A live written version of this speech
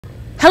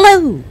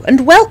Hello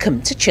and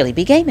welcome to Chili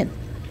Bee Gaming.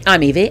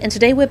 I'm Evie and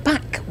today we're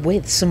back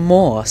with some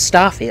more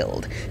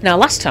Starfield. Now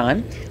last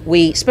time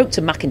we spoke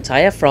to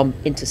MacIntyre from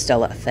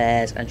Interstellar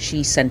Affairs and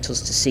she sent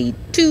us to see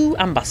two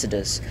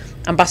ambassadors.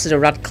 Ambassador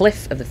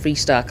Radcliffe of the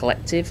Freestar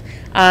Collective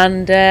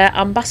and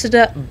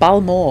Ambassador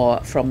Balmore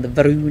from the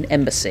Varun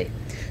Embassy.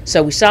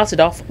 So we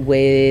started off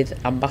with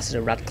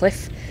Ambassador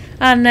Radcliffe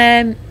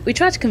and we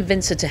tried to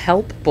convince her to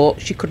help, but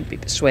she couldn't be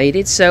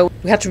persuaded, so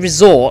we had to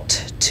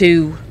resort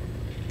to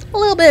a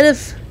little bit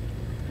of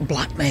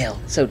blackmail,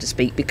 so to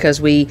speak,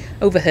 because we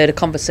overheard a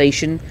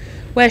conversation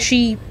where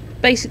she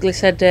basically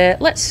said,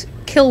 let's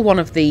kill one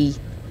of the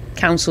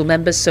council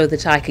members so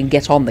that I can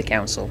get on the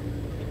council.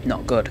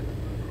 Not good.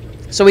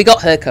 So we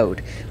got her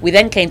code. We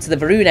then came to the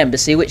Varun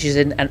Embassy, which is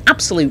in an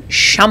absolute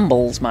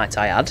shambles, might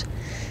I add.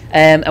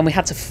 And we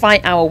had to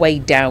fight our way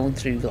down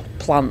through like,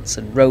 plants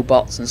and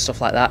robots and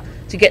stuff like that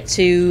to get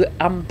to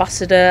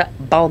Ambassador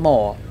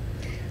Balmore.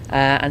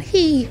 And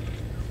he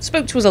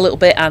spoke to us a little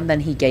bit and then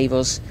he gave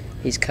us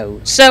his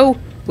code. So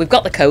we've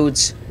got the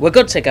codes, we're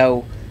good to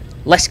go,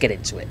 let's get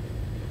into it.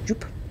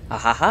 Joop.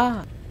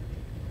 Ahaha.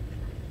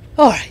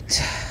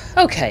 Alright,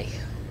 okay.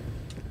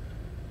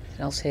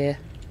 Anything else here?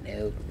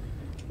 No.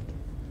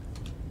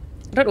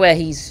 I don't know where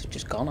he's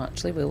just gone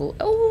actually. We will.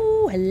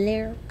 Oh,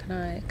 hello. Can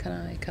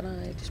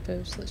I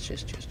dispose? Let's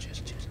just.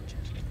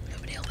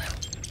 No deal now.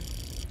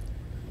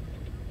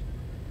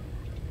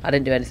 I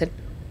didn't do anything.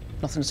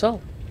 Nothing at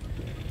all.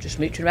 Just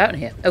mooching about in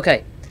here.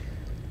 Okay.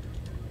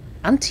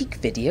 Antique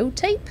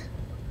videotape?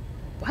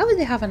 Why would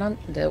they have an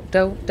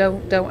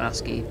don't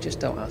ask, Eve. Just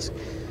don't ask.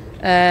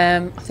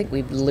 I think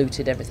we've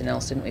looted everything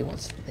else, didn't we?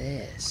 What's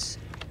this?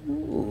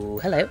 Ooh,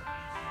 hello.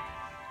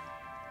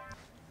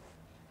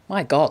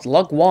 My god,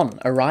 log 1,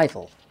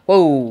 arrival.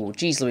 Whoa,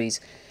 geez Louise.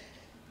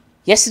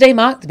 Yesterday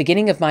marked the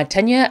beginning of my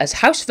tenure as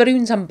House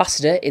Varun's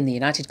ambassador in the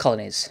United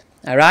Colonies.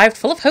 I arrived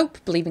full of hope,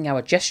 believing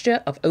our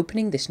gesture of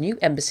opening this new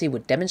embassy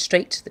would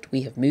demonstrate that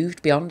we have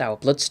moved beyond our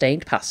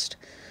blood-stained past.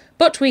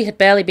 But we had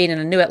barely been in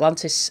a new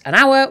Atlantis an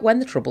hour when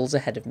the troubles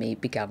ahead of me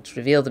began to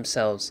reveal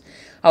themselves.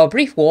 Our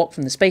brief walk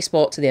from the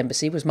spaceport to the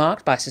embassy was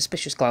marked by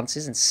suspicious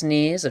glances and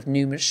sneers of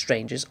numerous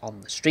strangers on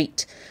the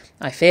street.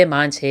 I fear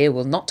minds here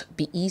will not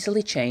be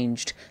easily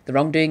changed. The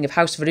wrongdoing of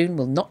House Varun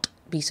will not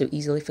be so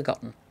easily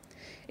forgotten.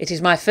 It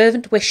is my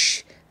fervent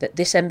wish that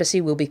this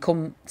embassy will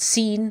come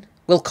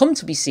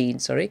to be seen,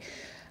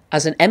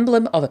 as an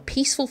emblem of a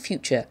peaceful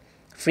future,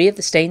 free of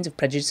the stains of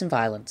prejudice and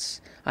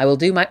violence. I will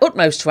do my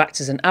utmost to act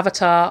as an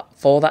avatar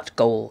for that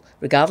goal,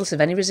 regardless of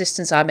any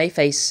resistance I may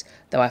face.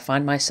 Though I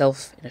find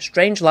myself in a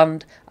strange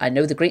land, I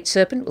know the Great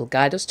Serpent will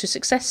guide us to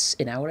success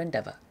in our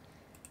endeavour.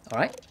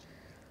 Alright.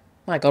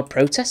 My god,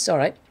 protests,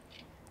 alright.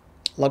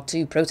 Log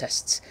 2,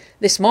 protests.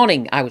 This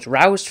morning I was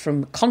roused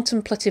from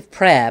contemplative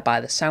prayer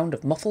by the sound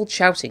of muffled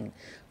shouting.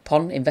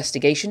 Upon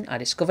investigation, I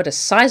discovered a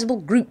sizable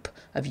group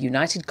of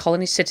United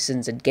Colony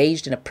citizens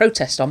engaged in a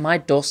protest on my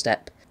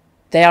doorstep.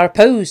 They are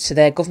opposed to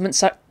their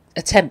government's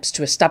attempts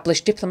to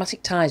establish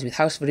diplomatic ties with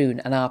House Varun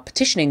and are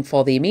petitioning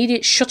for the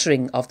immediate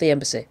shuttering of the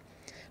embassy.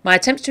 My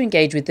attempts to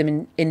engage with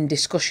them in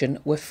discussion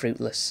were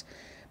fruitless.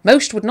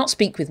 Most would not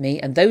speak with me,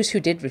 and those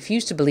who did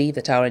refused to believe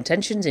that our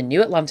intentions in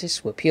New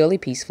Atlantis were purely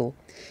peaceful.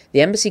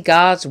 The embassy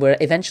guards were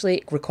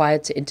eventually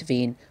required to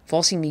intervene,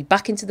 forcing me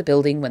back into the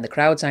building when the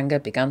crowd's anger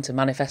began to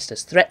manifest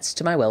as threats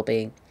to my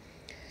well-being.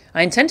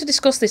 I intend to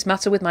discuss this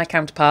matter with my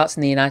counterparts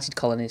in the United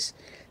Colonies.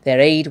 Their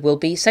aid will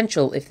be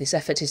essential if this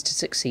effort is to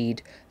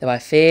succeed, though I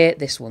fear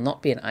this will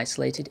not be an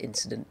isolated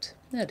incident.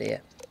 Oh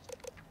dear.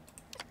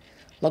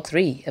 Log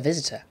 3, a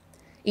visitor.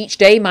 Each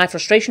day my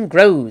frustration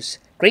grows.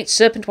 Great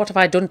Serpent, what have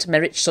I done to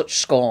merit such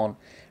scorn?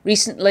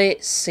 Recently,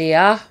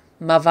 Sia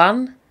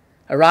Mavan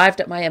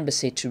arrived at my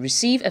embassy to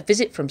receive a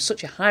visit from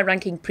such a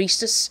high-ranking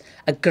priestess,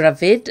 a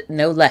gravid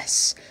no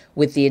less,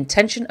 with the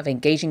intention of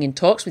engaging in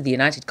talks with the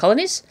United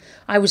Colonies.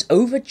 I was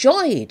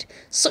overjoyed.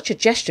 Such a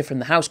gesture from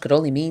the house could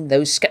only mean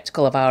those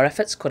sceptical of our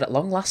efforts could at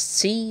long last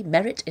see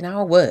merit in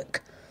our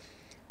work.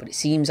 But it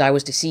seems I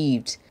was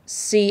deceived.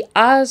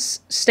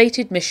 Sia's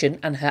stated mission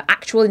and her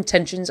actual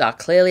intentions are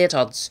clearly at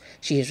odds.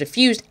 She has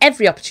refused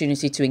every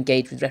opportunity to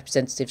engage with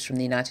representatives from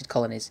the United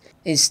Colonies.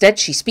 Instead,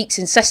 she speaks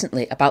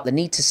incessantly about the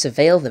need to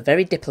surveil the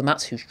very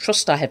diplomats whose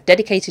trust I have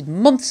dedicated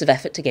months of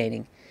effort to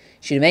gaining.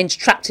 She remains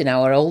trapped in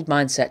our old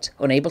mindset,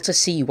 unable to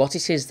see what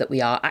it is that we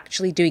are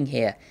actually doing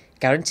here,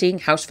 guaranteeing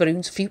House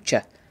Varun's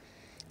future.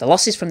 The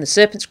losses from the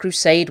Serpent's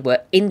crusade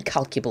were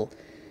incalculable.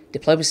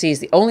 Diplomacy is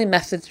the only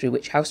method through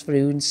which House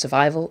Varun's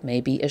survival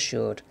may be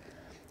assured.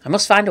 I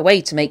must find a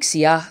way to make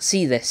Sia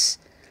see this.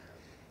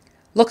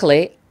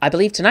 Luckily, I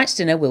believe tonight's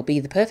dinner will be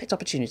the perfect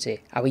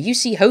opportunity. Our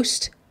UC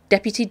host,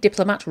 Deputy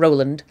Diplomat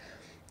Roland,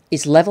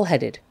 is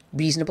level-headed,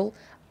 reasonable,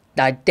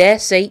 I dare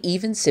say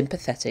even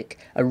sympathetic,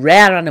 a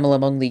rare animal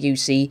among the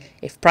UC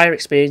if prior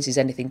experience is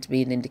anything to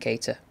be an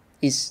indicator.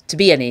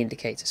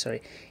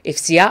 If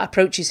Sia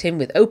approaches him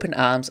with open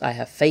arms, I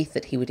have faith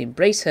that he would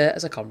embrace her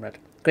as a comrade.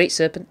 Great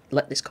Serpent,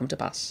 let this come to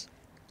pass.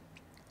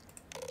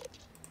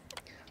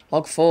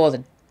 Log 4,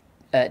 the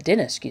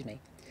dinner,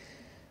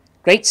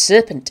 Great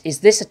Serpent,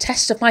 is this a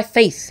test of my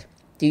faith?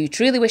 Do you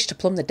truly wish to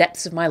plumb the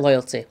depths of my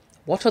loyalty?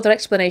 What other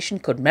explanation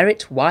could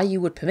merit why you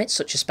would permit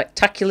such a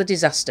spectacular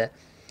disaster?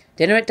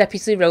 Dinner at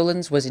Deputy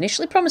Rowland's was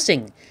initially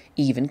promising,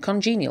 even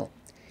congenial.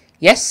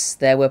 Yes,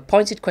 there were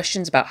pointed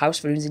questions about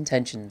House Vroon's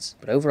intentions,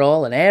 but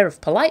overall an air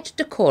of polite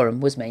decorum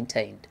was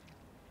maintained.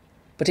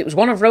 But it was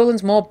one of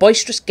Rowland's more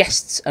boisterous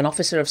guests, an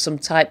officer of some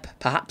type,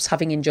 perhaps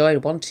having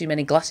enjoyed one too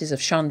many glasses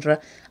of Chandra,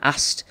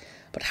 asked,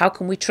 "But how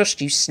can we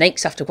trust you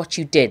snakes after what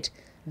you did?"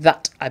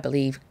 That, I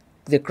believe,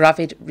 the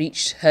gravid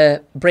reached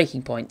her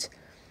breaking point.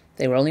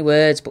 They were only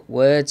words, but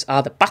words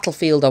are the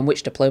battlefield on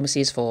which diplomacy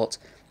is fought,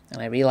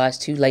 and I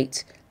realised too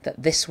late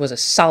that this was a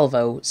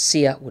salvo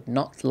Sia would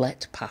not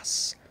let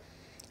pass.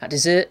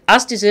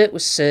 As dessert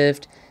was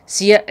served,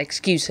 Sia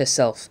excused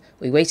herself.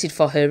 We waited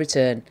for her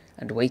return,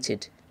 and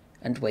waited,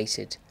 and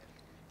waited.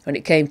 When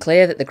it became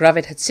clear that the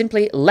gravid had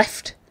simply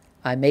left,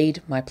 I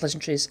made my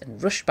pleasantries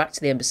and rushed back to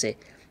the embassy.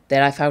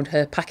 There I found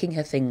her packing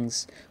her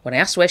things. When I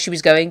asked where she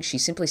was going, she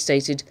simply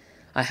stated,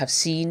 "I have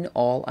seen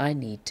all I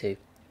need to,"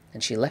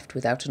 and she left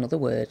without another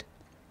word.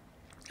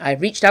 I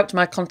reached out to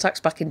my contacts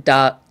back in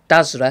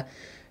Dazra,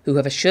 who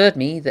have assured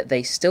me that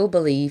they still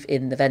believe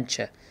in the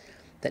venture,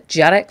 that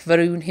Jarek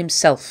Vroon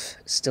himself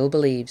still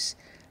believes,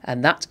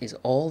 and that is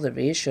all the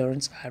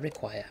reassurance I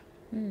require.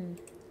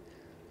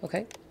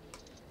 Okay.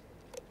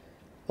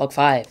 Log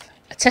 5.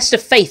 A test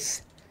of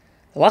faith.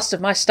 The last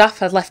of my staff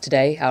had left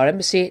today, our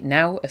embassy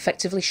now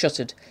effectively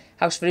shuttered.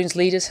 House Vroon's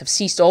leaders have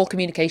ceased all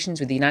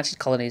communications with the United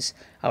Colonies.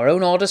 Our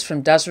own orders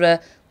from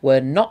Dazra were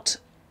not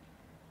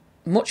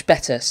much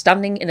better,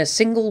 standing in a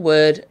single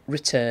word,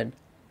 return.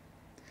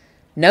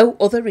 No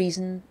other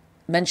reason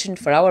mentioned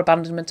for our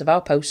abandonment of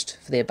our post,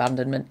 for the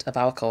abandonment of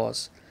our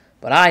cause.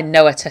 But I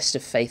know a test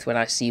of faith when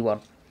I see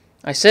one.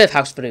 I serve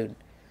House Vroon.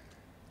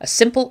 A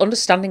simple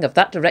understanding of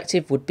that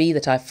directive would be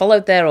that I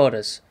followed their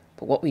orders.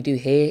 But what we do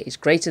here is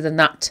greater than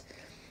that.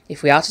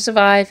 If we are to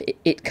survive,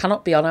 it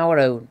cannot be on our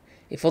own.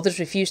 If others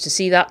refuse to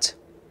see that,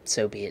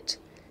 so be it.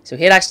 So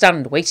here I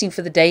stand, waiting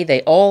for the day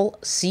they all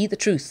see the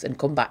truth and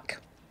come back.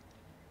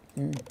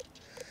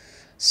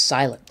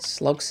 Silence.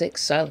 Log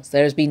 6, silence.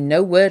 There has been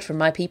no word from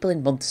my people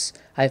in months.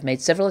 I have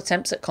made several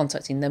attempts at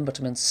contacting them, but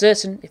am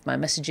uncertain if my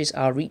messages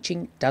are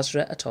reaching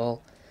Dazra at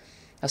all.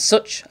 As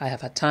such, I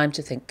have had time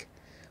to think.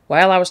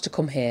 While I was to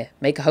come here,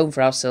 make a home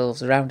for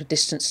ourselves around a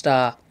distant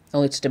star,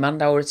 only to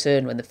demand our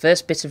return when the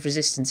first bit of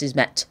resistance is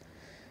met.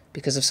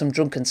 Because of some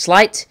drunken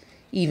slight,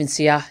 even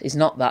Sia is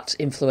not that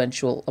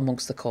influential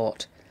amongst the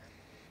court.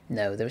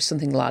 No, there is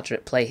something larger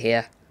at play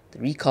here. The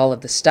recall of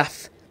the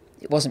staff.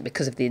 It wasn't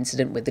because of the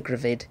incident with the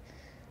gravid.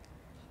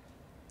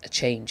 A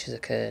change has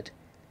occurred.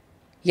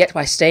 Yet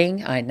by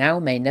staying, I now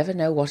may never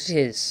know what it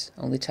is.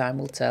 Only time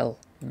will tell.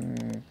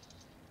 Log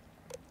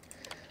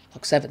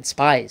 7,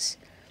 spies.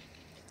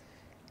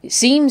 It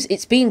seems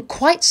it's been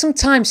quite some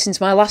time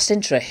since my last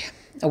entry.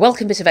 A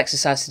welcome bit of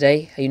exercise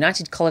today. A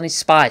United Colonies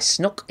spy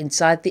snuck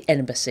inside the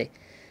embassy.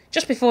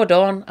 Just before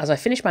dawn, as I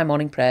finished my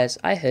morning prayers,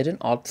 I heard an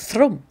odd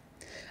thrum.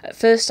 At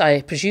first,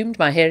 I presumed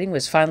my hearing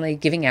was finally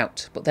giving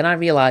out, but then I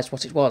realised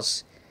what it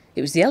was.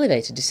 It was the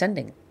elevator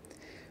descending.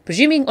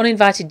 Presuming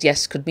uninvited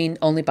guests could mean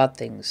only bad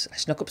things, I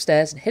snuck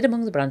upstairs and hid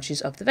among the branches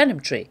of the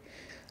venom tree.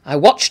 I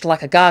watched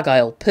like a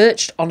gargoyle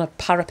perched on a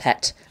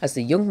parapet as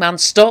the young man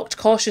stalked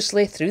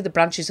cautiously through the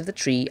branches of the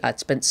tree I'd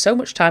spent so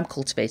much time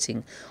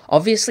cultivating,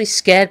 obviously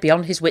scared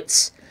beyond his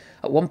wits.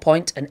 At one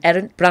point, an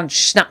errant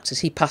branch snapped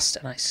as he passed,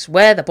 and I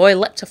swear the boy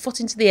leapt a foot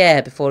into the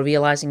air before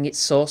realising its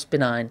source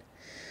benign.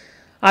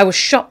 I was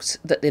shocked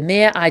that the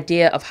mere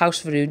idea of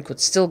House Vroon could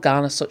still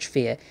garner such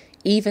fear,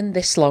 even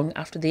this long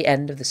after the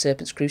end of the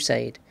Serpent's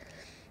Crusade.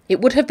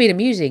 It would have been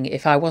amusing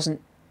if it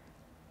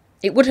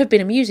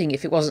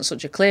wasn't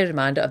such a clear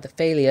reminder of the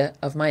failure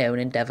of my own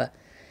endeavour.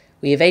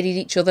 We evaded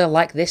each other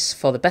like this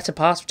for the better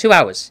part of 2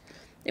 hours.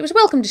 It was a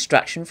welcome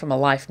distraction from a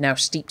life now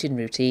steeped in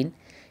routine.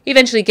 He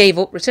eventually gave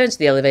up, returned to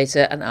the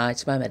elevator, and I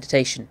to my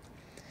meditation.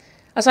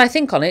 As I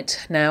think on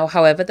it now,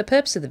 however, the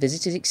purpose of the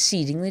visit is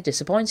exceedingly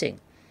disappointing.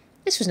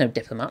 This was no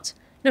diplomat,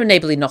 no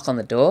neighbourly knock on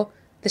the door.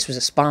 This was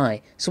a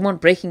spy, someone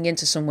breaking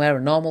into somewhere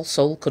a normal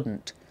soul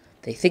couldn't.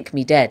 They think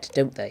me dead,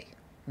 don't they?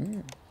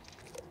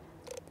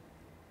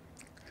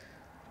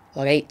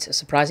 Log 8, a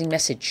surprising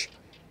message.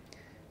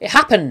 It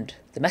happened!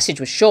 The message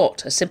was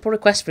short, a simple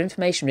request for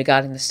information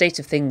regarding the state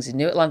of things in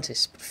New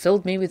Atlantis, but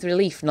filled me with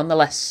relief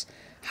nonetheless.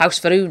 House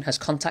Vroon has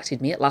contacted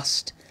me at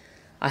last.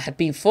 I had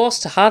been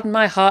forced to harden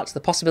my heart to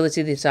the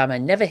possibility that I may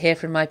never hear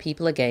from my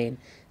people again.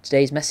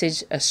 Today's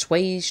message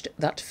assuaged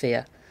that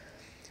fear.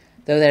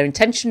 Though their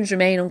intentions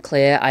remain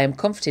unclear, I am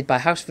comforted by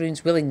House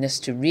Vroon's willingness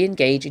to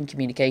re-engage in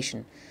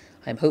communication.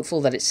 I am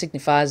hopeful that it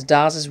signifies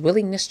Darza's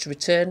willingness to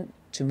return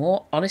to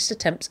more honest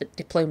attempts at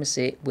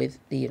diplomacy with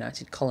the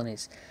United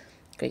Colonies.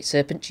 Great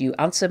Serpent, you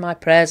answer my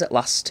prayers at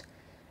last.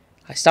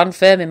 I stand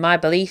firm in my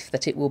belief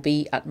that it will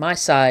be at my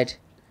side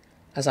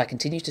as I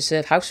continue to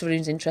serve House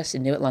Vroon's interests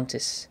in New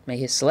Atlantis. May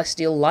his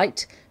celestial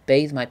light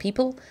bathe my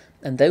people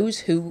and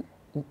those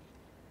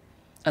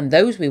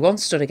we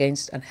once stood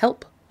against, and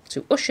help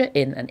to usher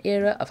in an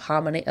era of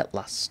harmony at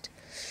last.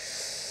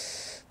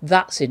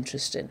 That's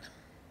interesting.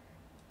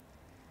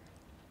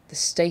 The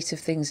state of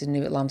things in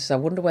New Atlantis. I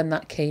wonder when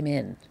that came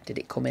in. Did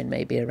it come in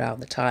maybe around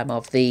the time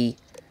of the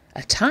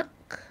attack?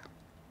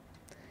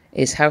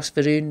 Is House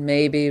Valoon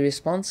maybe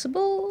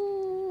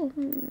responsible?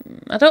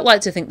 I don't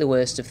like to think the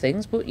worst of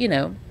things, but you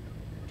know.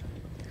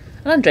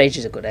 And Andrage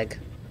is a good egg.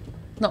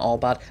 Not all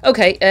bad.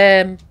 Okay,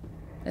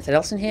 anything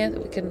else in here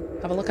that we can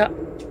have a look at?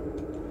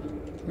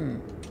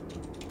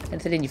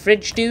 Anything in your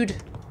fridge, dude?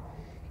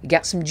 You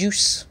got some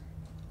juice?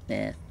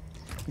 Yeah.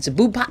 It's a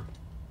boom pop.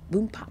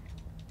 Boom pop.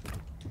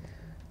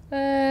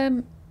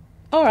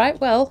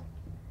 Alright, well.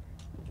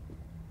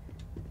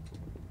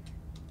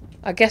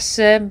 I guess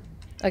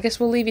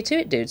we'll leave you to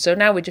it, dude. So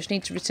now we just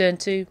need to return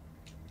to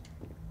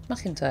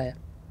MacIntyre.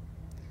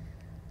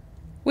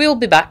 We'll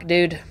be back,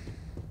 dude.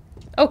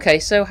 Okay,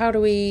 so how do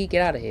we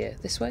get out of here?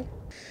 This way?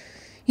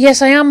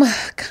 Yes, I am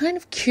kind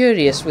of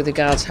curious with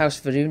regards to House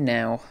Valoon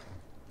now.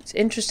 It's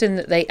interesting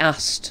that they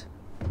asked,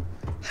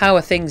 how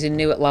are things in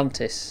New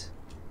Atlantis?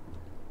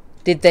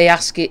 Did they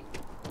ask it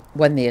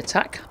when the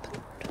attack happened?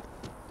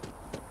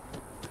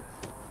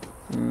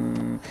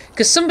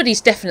 Because somebody's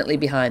definitely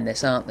behind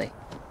this, aren't they?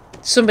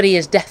 Somebody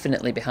is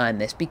definitely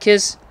behind this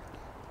because,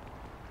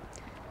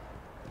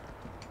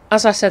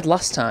 as I said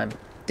last time,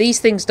 these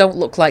things don't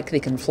look like they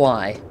can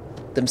fly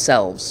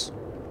themselves.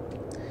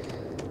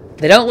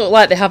 They don't look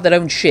like they have their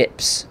own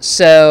ships,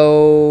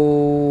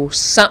 so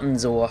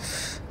something's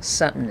off.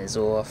 Something is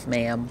off,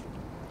 ma'am.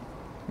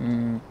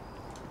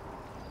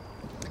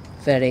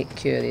 Very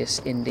curious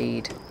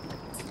indeed.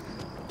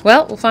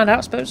 Well, we'll find out,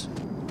 I suppose.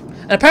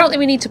 And apparently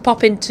we need to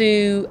pop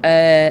into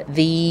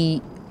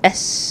the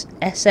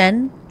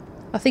SSN,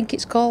 I think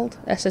it's called.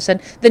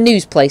 SSN. The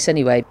news place,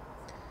 anyway.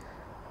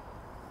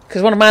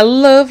 Because one of my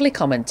lovely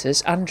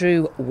commenters,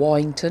 Andrew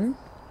Warrington,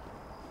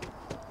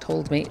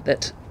 told me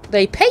that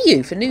they pay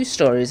you for news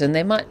stories and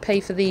they might pay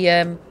for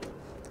the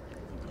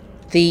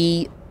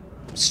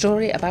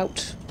story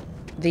about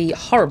the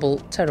horrible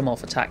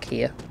Terramorph attack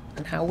here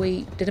and how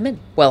we did him in.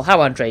 Well, how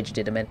Andrage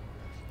did him in.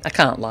 I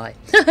can't lie.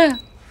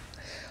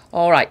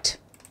 Alright.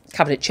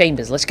 Cabinet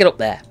chambers. Let's get up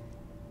there.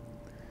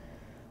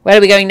 Where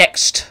are we going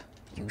next?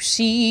 You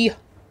see.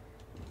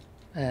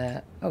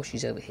 Oh,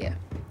 she's over here.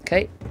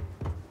 Okay.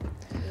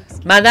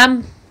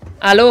 Madame.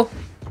 Hello.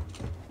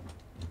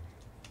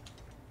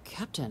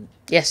 Captain.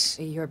 Yes.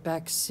 You're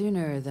back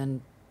sooner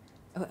than...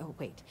 Oh,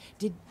 wait.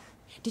 Did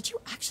you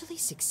actually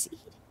succeed?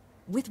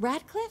 With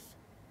Radcliffe?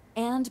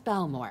 And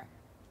Balmore?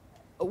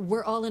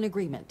 We're all in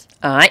agreement.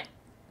 Aye.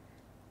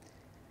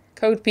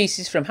 Code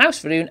pieces from House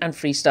Valoon and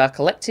Freestar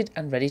collected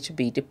and ready to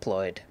be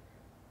deployed.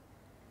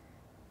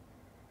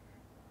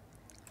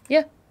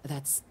 Yeah.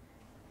 That's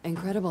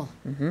incredible.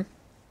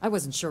 I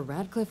wasn't sure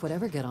Radcliffe would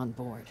ever get on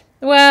board.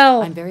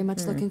 Well... I'm very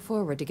much looking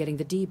forward to getting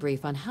the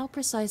debrief on how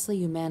precisely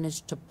you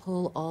managed to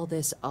pull all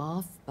this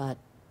off, but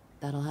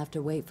that'll have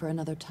to wait for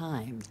another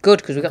time. Good,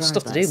 because we've got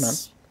stuff to do, man.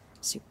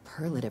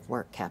 Superlative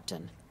work,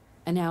 Captain.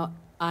 And now,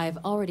 I've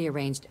already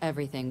arranged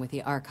everything with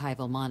the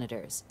archival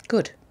monitors.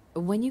 Good.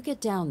 When you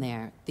get down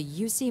there, the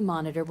UC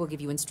monitor will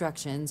give you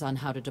instructions on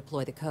how to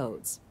deploy the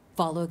codes.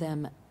 Follow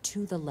them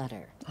to the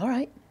letter. All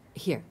right.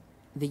 Here,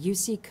 the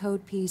UC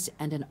code piece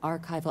and an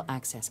archival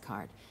access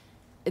card.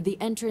 The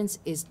entrance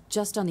is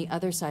just on the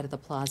other side of the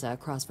plaza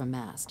across from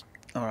Mast.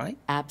 All right.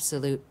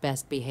 Absolute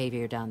best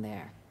behavior down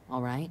there.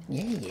 All right?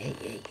 Yeah.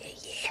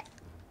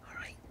 All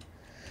right.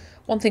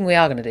 One thing we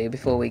are going to do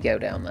before we go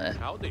down there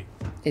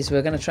is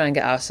we're going to try and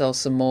get ourselves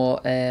some more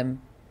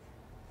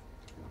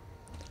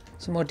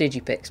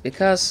digipicks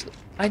because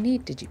I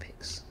need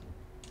digipicks.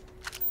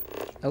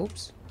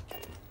 Oops.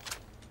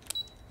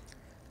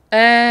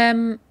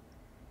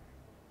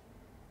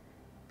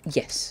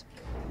 Yes.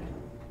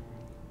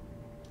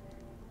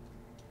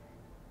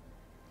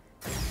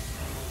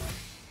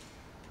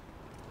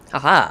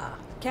 Haha.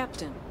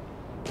 Captain,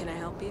 can I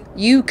help you?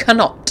 You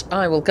cannot.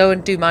 I will go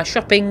and do my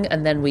shopping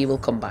and then we will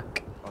come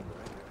back.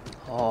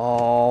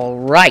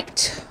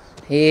 Alright.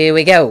 Here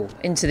we go.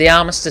 Into the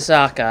Armistice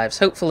Archives.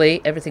 Hopefully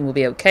everything will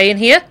be okay in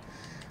here.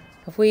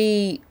 Have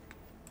we...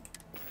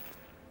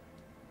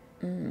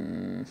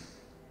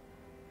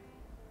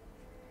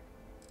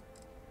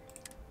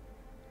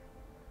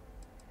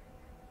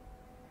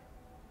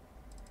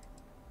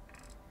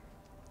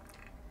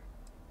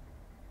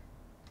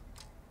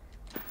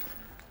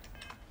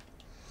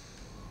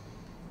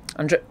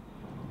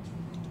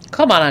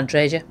 Come on,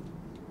 Andreja.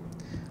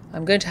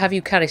 I'm going to have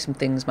you carry some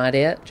things, my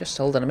dear. Just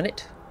hold on a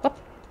minute. Up.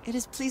 It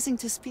is pleasing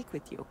to speak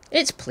with you.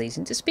 It's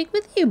pleasing to speak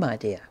with you, my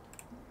dear.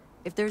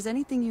 If there's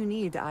anything you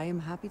need, I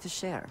am happy to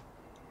share.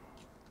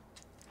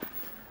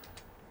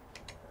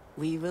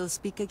 We will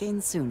speak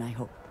again soon, I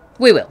hope.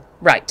 We will.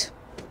 Right.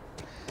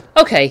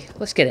 Okay,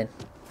 let's get in.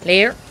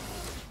 Here.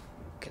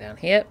 Get down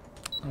here.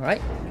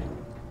 Alright.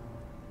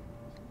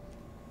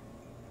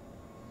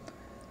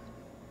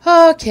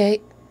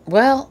 Okay.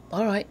 Well,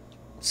 alright.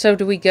 So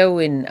do we go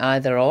in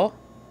either or?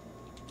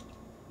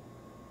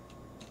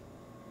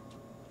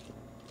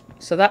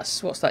 So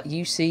that's, what's that,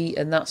 UC,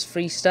 and that's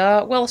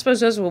Freestar. Well, I suppose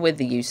those were with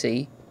the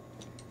UC.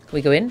 Can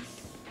we go in?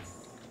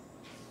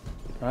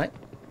 Right.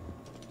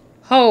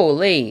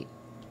 Holy!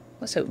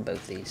 Let's open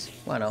both these.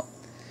 Why not?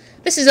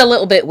 This is a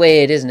little bit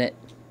weird, isn't it?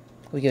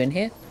 Can we go in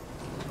here?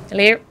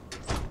 Hello?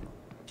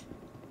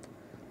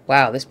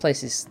 Wow, this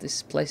place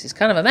is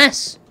kind of a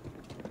mess.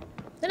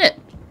 Isn't it?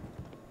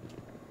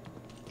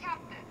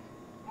 Captain,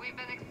 we've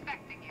been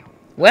expecting you.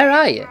 Where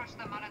are you? Approach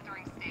the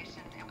monitoring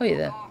station and Oh, you're we'll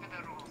there. go over the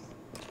rules.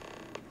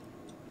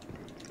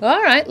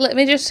 Alright, let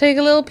me just take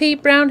a little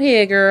peep round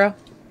here, girl.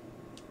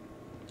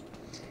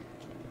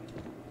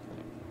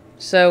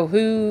 So,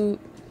 who...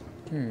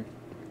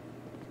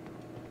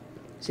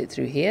 Is it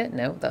through here?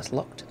 No, that's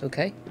locked.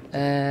 Okay.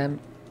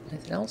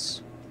 Anything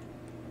else?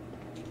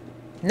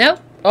 No?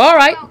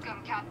 Alright.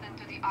 Welcome, Captain,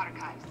 to the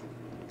archives. To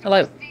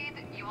Hello.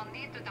 proceed, you will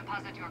need to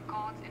deposit your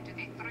codes into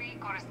the 3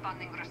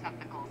 corresponding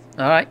receptacles.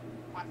 Alright.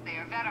 Once they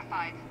are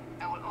verified,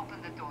 I will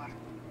open the door.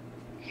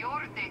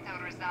 Your data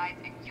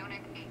resides in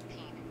Unit 18.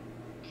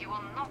 You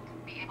will not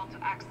be able to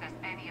access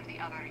any of the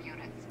other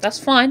units. That's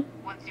fine.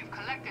 Once you've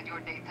collected your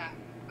data,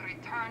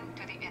 return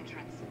to the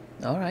entrance.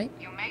 Alright.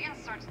 You may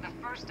insert the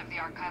first of the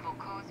archival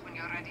codes when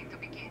you're ready to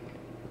begin.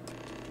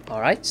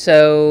 Alright,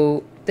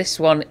 so this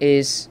one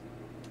is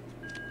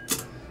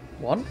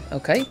 1,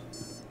 okay.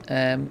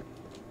 2.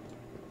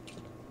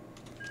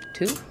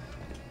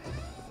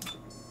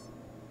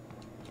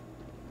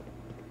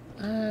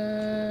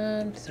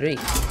 And 3.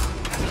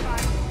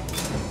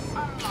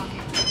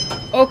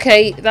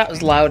 Okay, that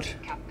was loud.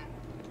 Captain.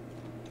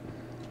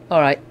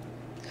 Alright.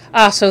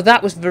 Ah, so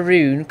that was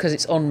Varun, because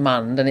it's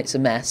unmanned and it's a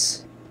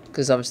mess.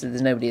 Because obviously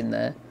there's nobody in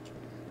there.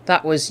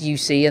 That was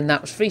UC and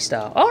that was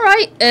Freestar.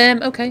 Alright,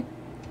 okay.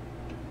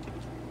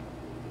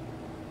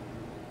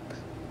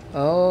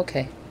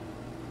 Okay.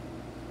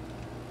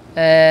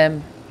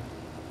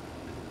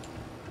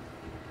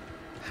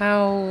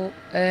 How,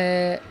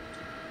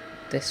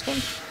 this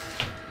one?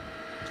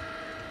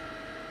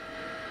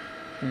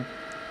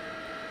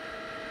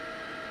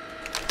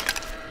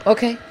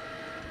 Okay.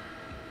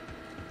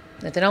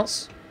 Anything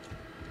else?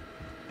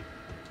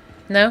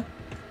 No?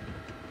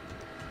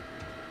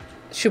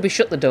 Should we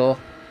shut the door?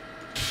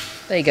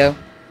 There you go.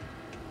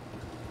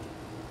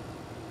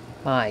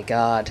 My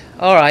God.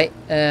 Alright,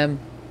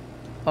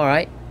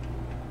 alright.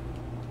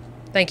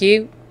 Thank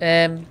you,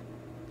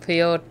 for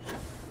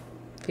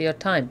your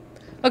time.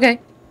 Okay.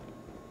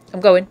 I'm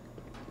going.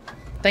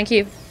 Thank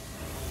you.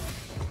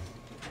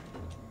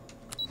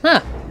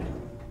 Huh.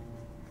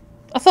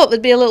 I thought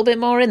there'd be a little bit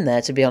more in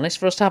there, to be honest,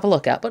 for us to have a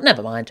look at, but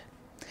never mind.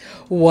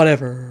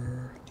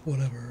 Whatever.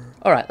 Whatever.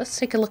 Alright, let's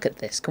take a look at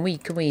this. Can we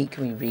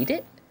read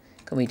it?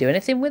 Can we do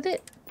anything with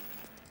it?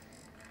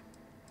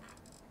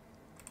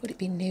 Would it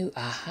be new?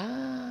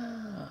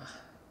 Aha.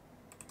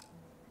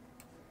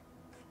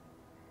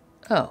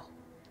 Oh.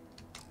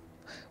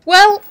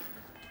 Well,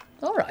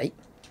 alright.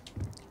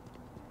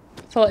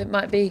 Thought it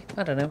might be,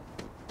 I don't know.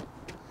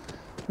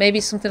 Maybe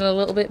something a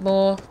little bit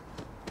more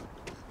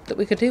that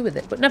we could do with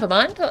it. But never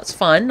mind, that's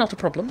fine, not a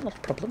problem, not a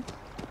problem.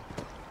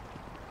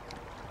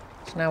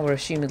 So now we're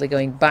assumedly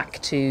going back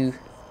to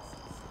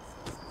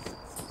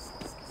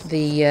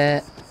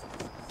the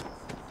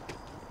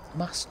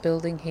mast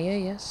building here,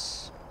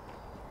 yes?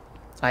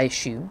 I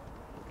assume.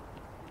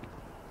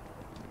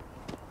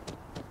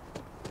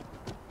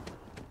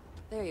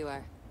 There you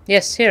are.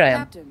 Yes, here I am.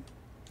 Captain,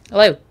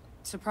 Hello.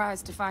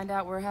 surprised to find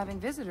out we're having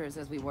visitors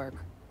as we work.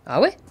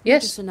 Are we?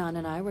 Yes. Shannon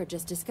and I were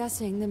just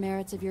discussing the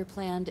merits of your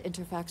planned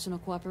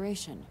interfactional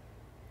cooperation.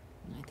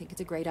 I think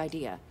it's a great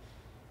idea.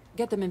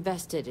 Get them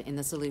invested in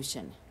the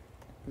solution.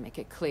 Make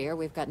it clear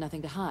we've got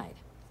nothing to hide.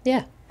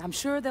 Yeah. I'm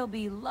sure they'll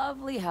be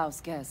lovely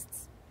house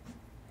guests.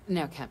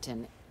 Now,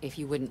 Captain, if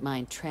you wouldn't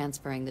mind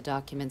transferring the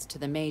documents to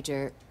the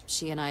Major,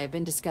 she and I have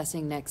been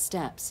discussing next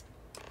steps.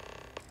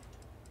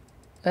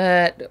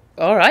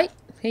 Alright.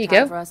 Here you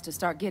Time go. for us to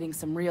start getting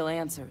some real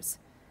answers.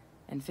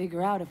 And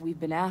figure out if we've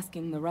been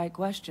asking the right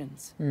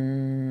questions.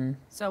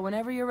 So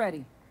whenever you're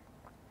ready.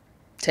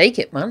 Take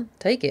it, man.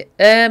 Take it.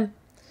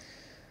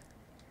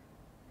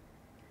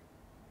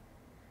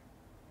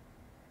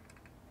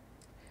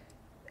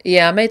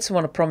 Yeah, I made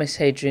someone a promise,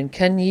 Hadrian.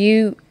 Can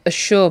you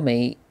assure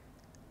me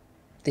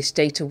this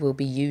data will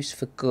be used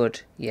for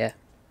good? Yeah.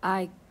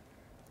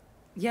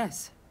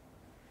 Yes.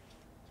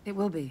 It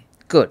will be.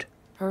 Good.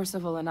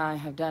 Percival and I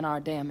have done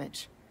our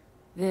damage.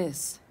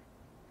 This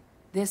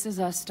is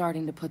us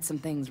starting to put some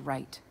things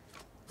right.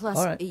 Plus,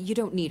 All right. you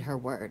don't need her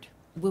word.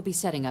 We'll be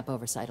setting up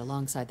oversight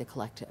alongside the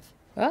collective.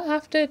 I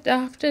have to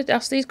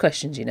ask these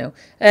questions, you know.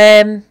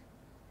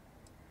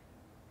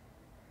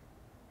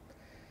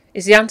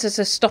 Is the answer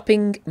to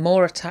stopping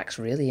more attacks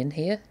really in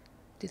here,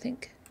 do you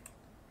think?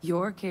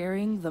 You're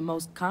carrying the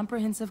most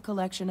comprehensive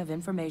collection of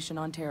information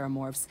on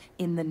terramorphs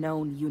in the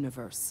known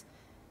universe.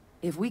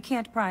 If we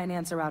can't pry an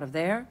answer out of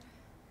there,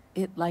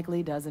 it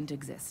likely doesn't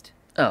exist.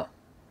 Oh.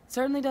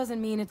 Certainly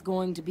doesn't mean it's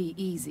going to be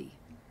easy.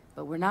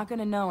 But we're not going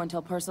to know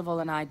until Percival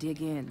and I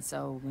dig in,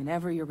 so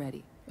whenever you're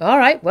ready.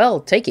 Alright, well,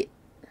 take it.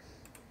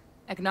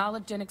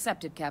 Acknowledged and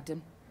accepted,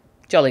 Captain.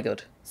 Jolly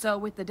good. So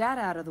with the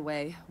data out of the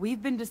way,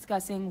 we've been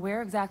discussing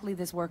where exactly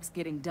this work's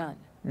getting done.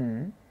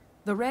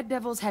 The Red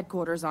Devil's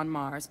headquarters on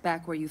Mars,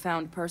 back where you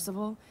found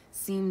Percival,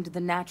 seemed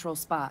the natural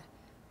spot.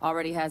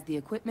 Already has the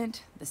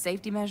equipment, the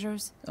safety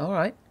measures.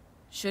 Alright.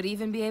 Should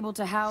even be able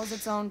to house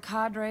its own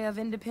cadre of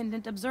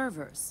independent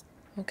observers.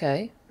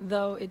 Okay.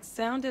 Though it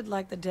sounded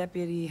like the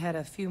deputy had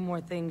a few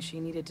more things she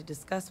needed to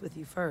discuss with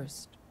you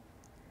first.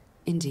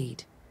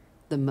 Indeed.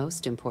 The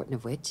most important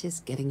of which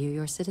is getting you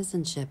your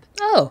citizenship.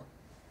 Oh.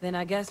 Then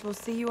I guess we'll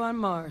see you on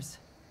Mars.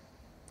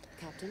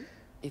 Captain,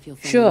 if you'll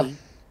follow Sure. me.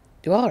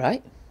 You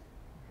alright?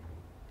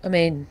 I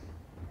mean,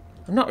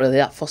 I'm not really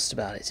that fussed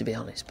about it, to be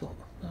honest, but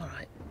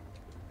alright.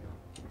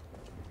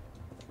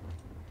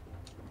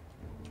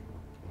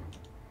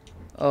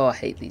 Oh, I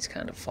hate these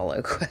kind of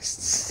follow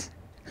quests.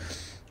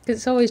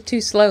 It's always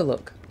too slow,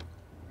 look.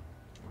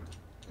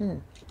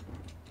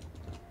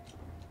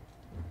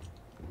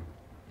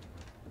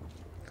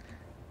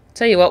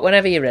 Tell you what,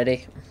 whenever you're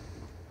ready.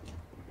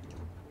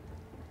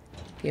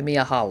 Give me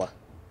a holler.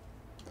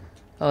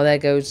 Oh, there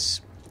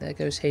goes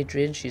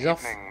Hadrian. She's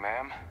off. Evening,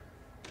 ma'am.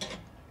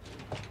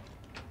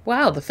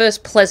 Wow, the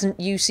first pleasant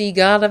UC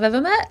guard I've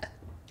ever met.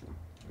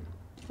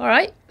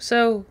 Alright,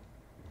 so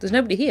there's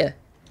nobody here.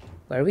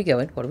 Where are we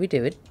going? What are we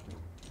doing?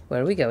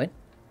 Where are we going?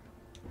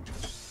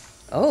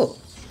 Oh.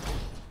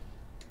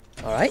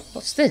 Alright,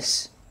 what's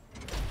this?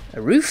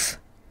 A roof?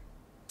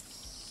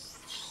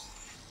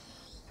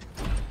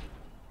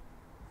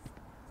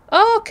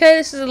 Oh, okay,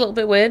 this is a little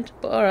bit weird,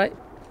 but alright.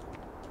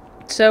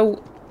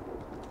 So...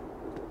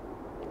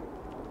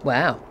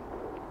 Wow.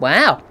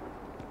 Wow.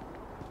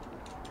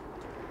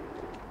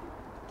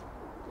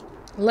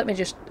 Let me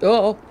just...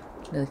 Oh,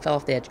 nearly fell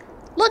off the edge.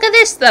 Look at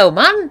this, though,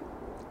 man.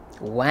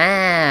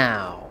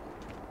 Wow.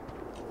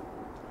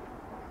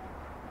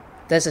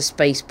 There's a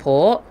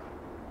spaceport.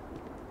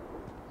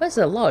 Where's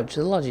the lodge?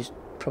 The lodge is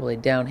probably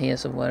down here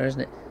somewhere,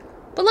 isn't it?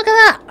 But look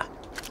at that.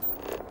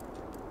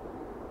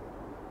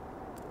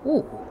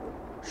 Ooh.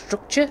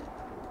 Structure.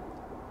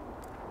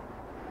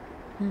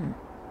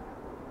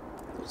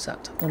 What's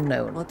that?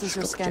 Unknown. What does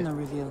your Structure. scanner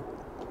reveal?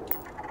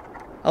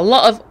 A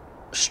lot of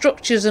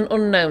structures and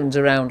unknowns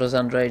around us,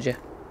 Andreja.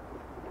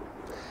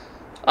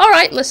 All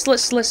right, let's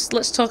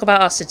talk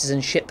about our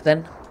citizenship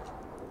then.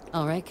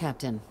 All right,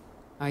 Captain.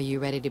 Are you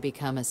ready to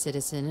become a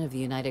citizen of the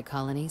United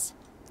Colonies?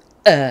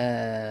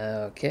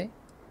 Okay.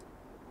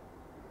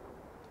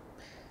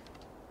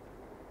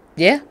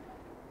 Yeah.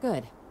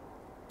 Good.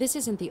 This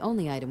isn't the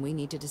only item we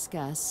need to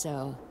discuss,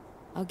 so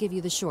I'll give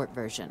you the short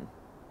version.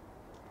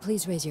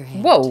 Please raise your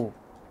hand. Whoa.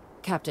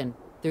 Captain,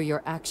 through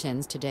your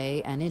actions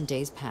today and in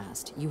days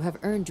past, you have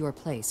earned your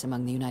place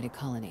among the United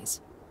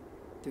Colonies.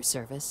 Through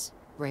service,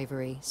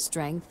 bravery,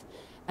 strength,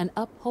 and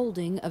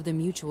upholding of the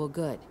mutual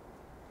good.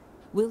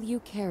 Will you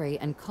carry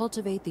and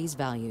cultivate these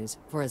values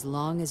for as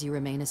long as you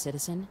remain a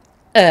citizen?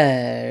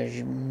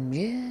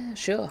 Yeah,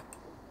 sure.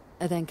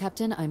 Then,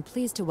 Captain, I'm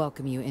pleased to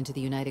welcome you into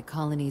the United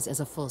Colonies as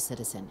a full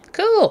citizen.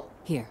 Cool.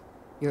 Here,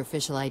 your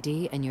official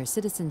ID and your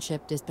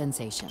citizenship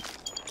dispensation.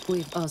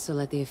 We've also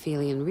let the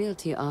Aphelion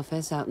Realty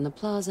office out in the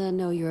plaza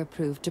know you're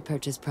approved to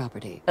purchase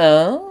property.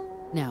 Oh.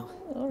 Now,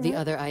 the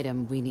other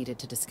item we needed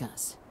to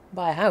discuss.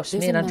 Buy a house,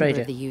 There's me and a member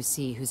Andreja. of the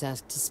UC who's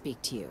asked to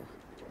speak to you,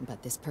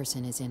 but this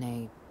person is in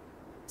a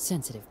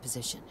sensitive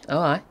position. Oh,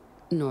 aye.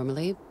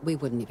 Normally, we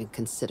wouldn't even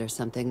consider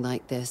something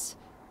like this,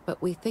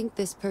 but we think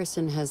this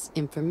person has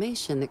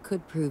information that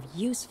could prove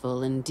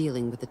useful in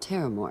dealing with the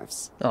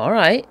Terramorphs, All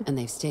right. and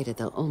they've stated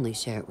they'll only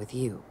share it with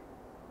you.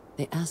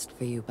 They asked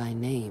for you by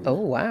name. Oh,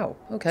 wow.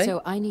 Okay.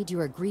 So I need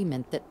your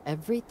agreement that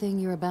everything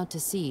you're about to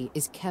see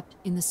is kept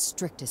in the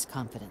strictest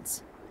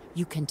confidence.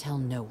 You can tell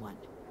no one.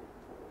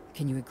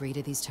 Can you agree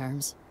to these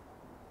terms?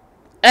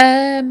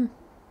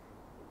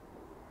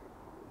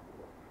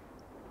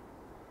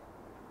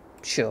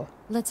 Sure.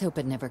 Let's hope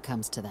it never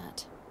comes to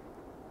that.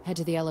 Head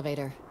to the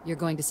elevator. You're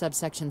going to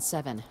subsection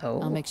 7.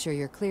 Oh. I'll make sure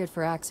you're cleared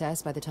for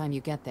access by the time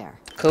you get there.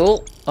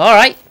 Cool. All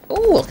right.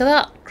 Oh, look at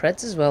that.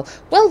 Creds as well.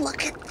 Well,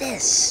 look at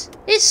this.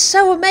 It's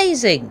so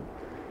amazing.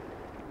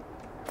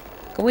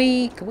 Can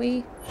we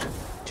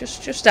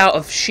just out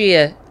of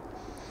sheer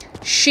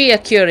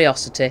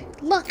curiosity.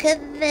 Look at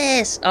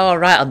this. All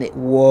right on it.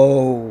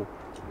 Whoa.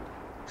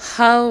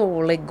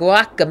 Holy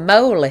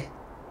guacamole.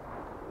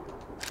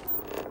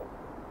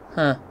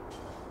 Huh.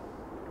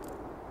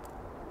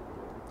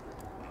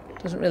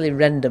 Doesn't really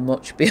render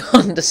much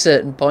beyond a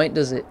certain point,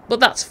 does it? But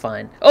that's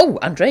fine. Oh,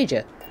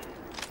 Andreja.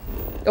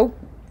 Oh,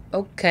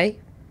 okay.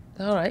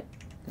 All right.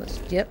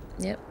 Yep.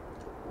 All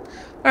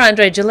right,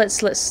 Andreja.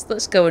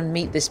 Let's go and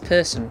meet this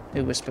person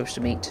who we're supposed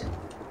to meet.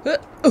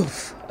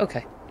 Oof.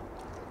 Okay.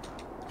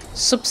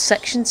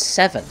 Subsection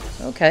 7.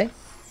 Okay.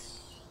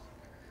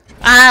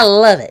 I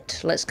love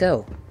it. Let's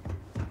go.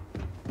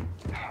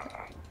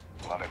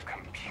 A lot of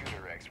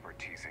computer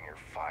expertise in your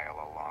file,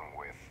 along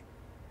with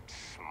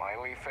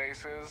smiley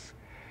faces.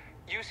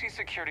 UC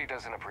security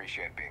doesn't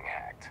appreciate being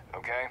hacked,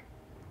 okay?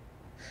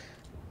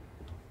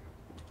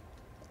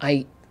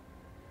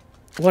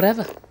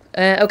 Whatever.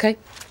 Okay.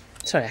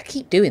 Sorry, I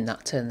keep doing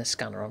that, turn the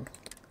scanner on.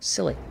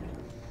 Silly.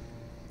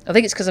 I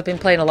think it's because I've been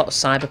playing a lot of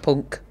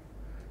Cyberpunk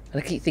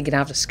And I keep thinking I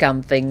have to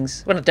scan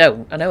things. When I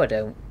don't. I know I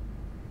don't.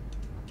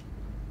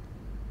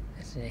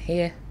 It's in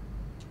here.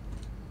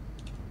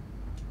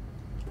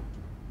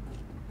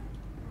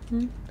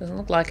 Doesn't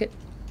look like it.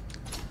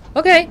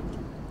 Okay.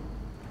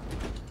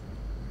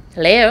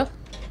 Hello?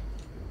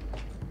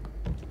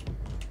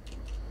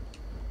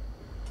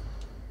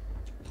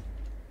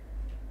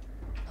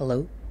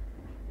 Hello?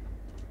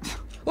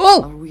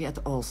 Whoa! Are we at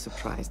all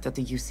surprised that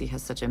the UC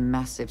has such a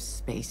massive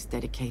space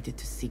dedicated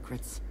to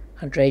secrets?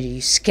 Andrea,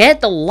 you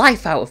scared the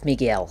life out of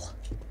Miguel.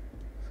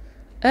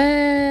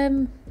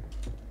 Oh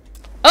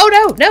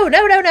no, no,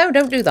 no, no, no,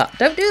 don't do that.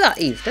 Don't do that,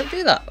 Eve. Don't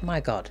do that. Oh my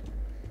god.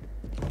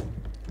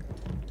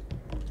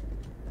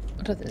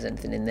 I don't think there's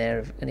anything in there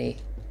of any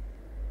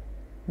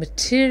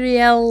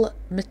material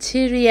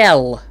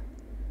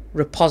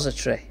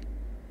repository.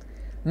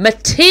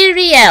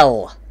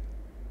 Material.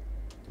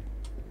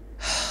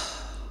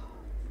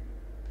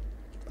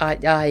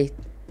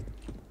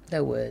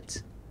 No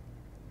words.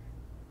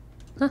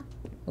 Huh,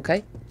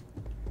 okay.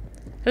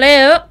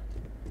 Hello?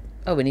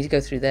 Oh, we need to go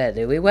through there,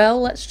 do we?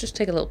 Well, let's just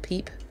take a little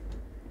peep.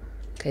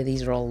 Okay,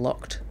 these are all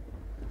locked.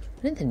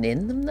 Anything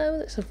in them, though,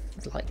 that's of,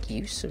 like,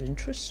 use or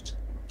interest?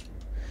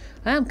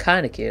 I am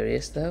kind of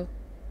curious, though.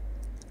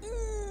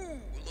 Ooh,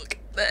 look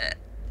at that.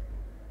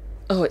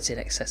 Oh, it's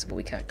inaccessible.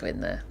 We can't go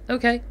in there.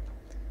 Okay.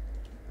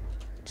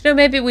 Do you know,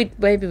 maybe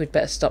we'd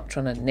better stop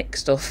trying to nick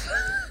stuff.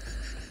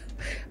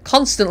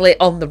 Constantly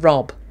on the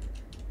rob.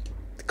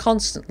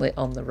 Constantly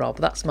on the rob.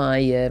 That's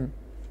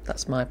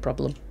my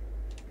problem.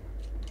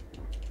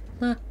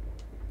 Ah.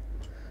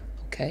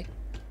 Okay.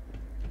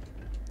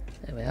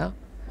 There we are.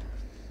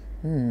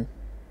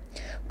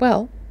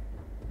 Well.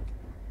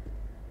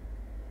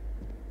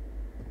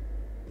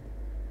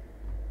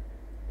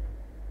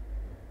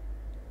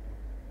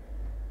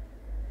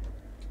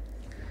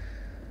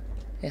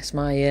 Yes,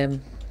 my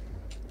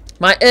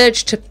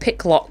urge to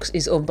pick locks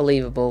is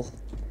unbelievable.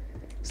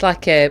 It's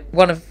like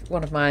one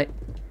of my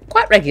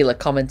quite regular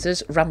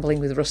commenters, Rambling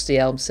with Rusty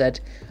Elm, said,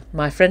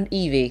 my friend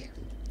Evie,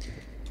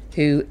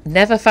 who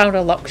never found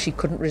a lock she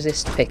couldn't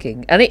resist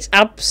picking. And it's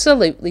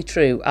absolutely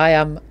true. I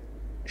am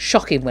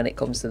shocking when it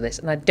comes to this,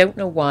 and I don't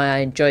know why I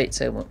enjoy it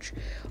so much.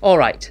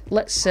 Alright,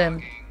 let's...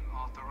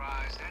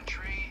 Authorized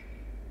entry,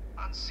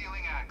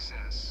 unsealing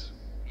access.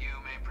 You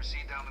may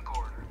proceed down the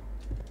corridor.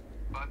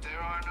 But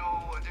there are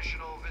no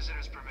additional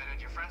visitors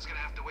permitted. Your friend's gonna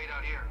have to wait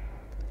out here.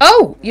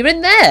 Oh, you're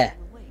in there!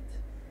 Wait.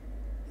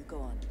 You go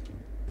on.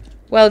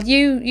 Well,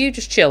 you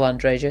just chill,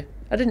 Andreja.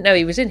 I didn't know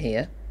he was in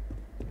here.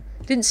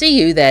 Didn't see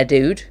you there,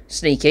 dude.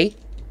 Sneaky.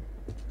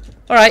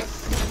 Alright.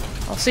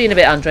 I'll see you in a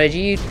bit,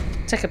 Andreja. You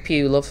take a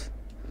pew, love.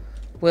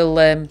 We'll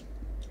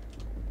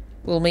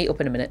meet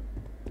up in a minute.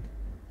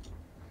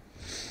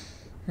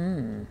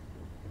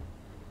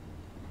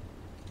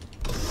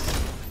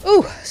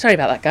 Ooh, sorry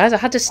about that, guys. I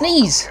had to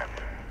sneeze.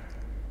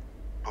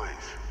 Please,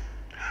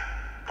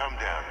 come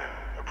down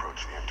and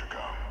approach the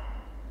intercom.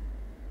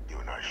 You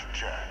and I should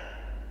chat.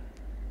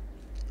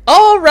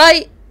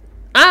 Alright.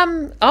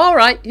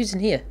 Alright. Who's in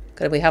here?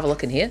 Can we have a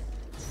look in here?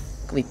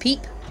 Can we peep?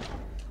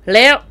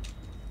 Hello?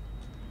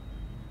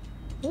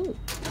 Ooh.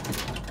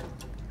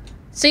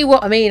 See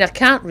what I mean? I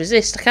can't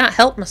resist. I can't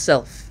help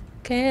myself.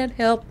 Can't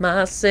help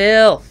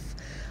myself.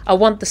 I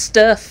want the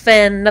stuff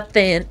and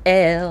nothing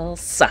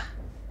else. I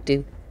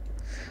do.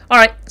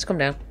 Alright, let's come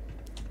down.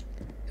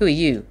 Who are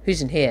you?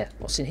 Who's in here?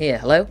 What's in here?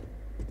 Hello?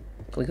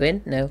 Can we go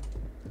in? No.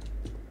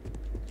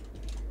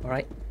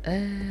 Alright.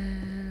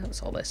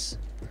 What's all this?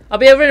 I'll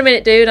be over in a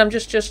minute, dude. I'm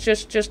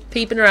just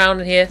peeping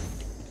around in here.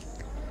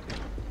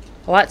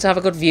 I like to have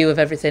a good view of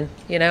everything,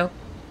 you know?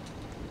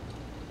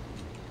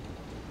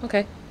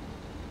 Okay.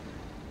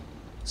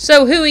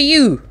 So, who are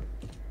you?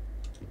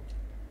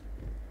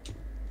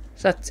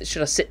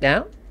 Should I sit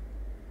down?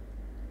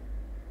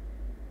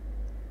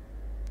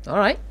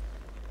 Alright.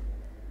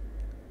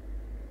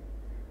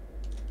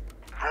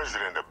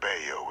 President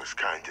Abeyo was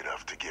kind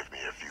enough to give me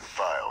a few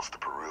files to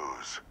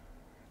peruse.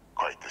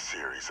 Quite the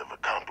series of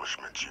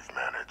accomplishments you've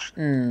managed.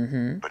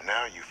 But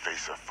now you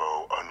face a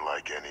foe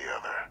unlike any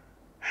other.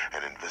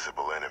 An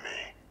invisible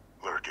enemy,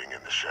 lurking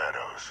in the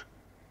shadows.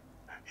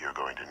 You're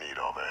going to need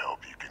all the help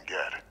you can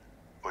get.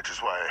 Which is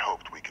why I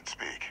hoped we could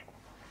speak.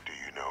 Do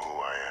you know who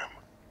I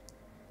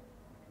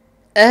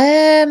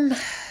am?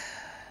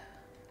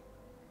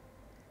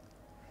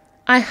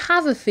 I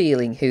have a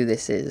feeling who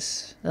this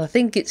is. I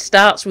think it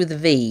starts with a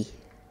V.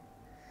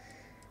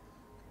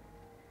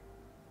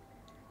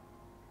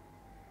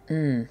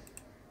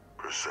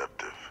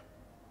 Perceptive.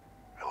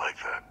 I like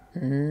that.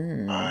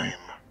 I'm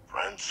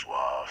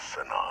Francois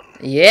Fanon.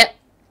 Yep.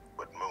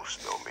 But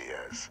most know me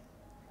as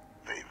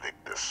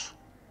Victus.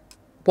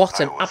 What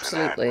an I was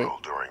absolutely... an admiral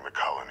during the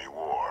Colony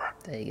War.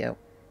 There you go.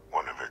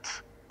 One of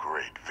its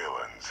great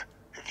villains,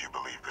 if you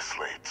believe the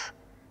slates.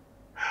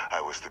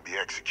 I was to be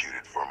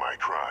executed for my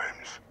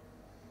crimes.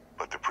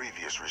 But the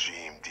previous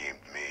regime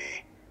deemed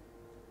me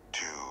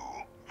too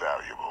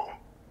valuable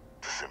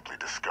to simply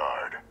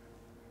discard.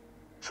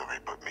 So they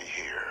put me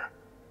here.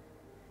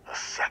 A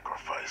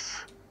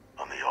sacrifice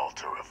on the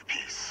altar of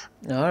peace.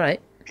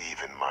 Alright.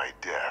 Even my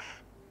death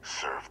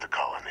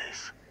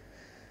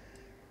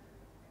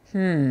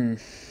Hmm.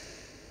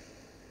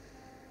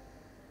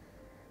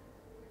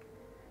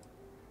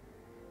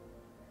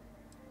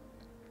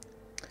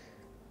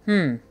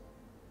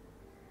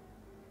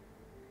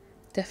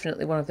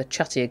 Definitely one of the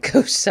chattier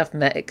ghosts I've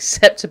met,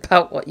 except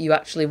about what you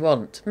actually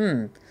want.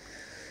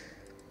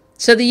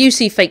 So the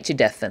UC faked your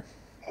death then?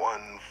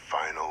 One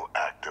final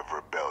act of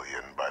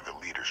rebellion by the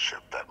leadership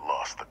that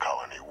lost the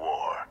colony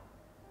war.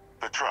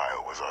 The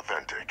trial was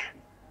authentic.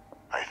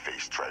 I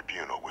faced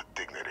tribunal with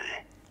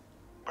dignity,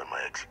 but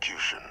my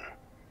execution,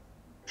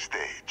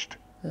 staged.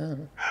 A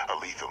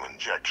lethal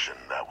injection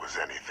that was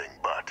anything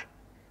but.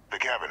 The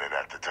cabinet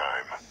at the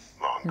time,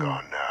 long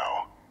gone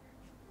now,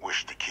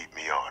 wished to keep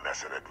me on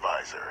as an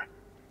advisor.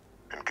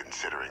 And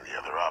considering the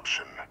other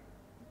option,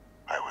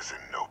 I was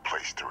in no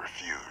place to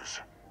refuse.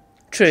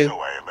 True. So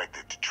I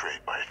elected to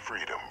trade my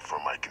freedom for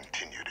my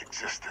continued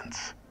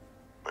existence.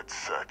 But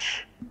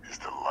such is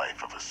the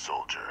life of a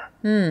soldier.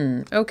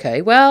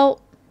 Okay,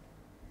 well...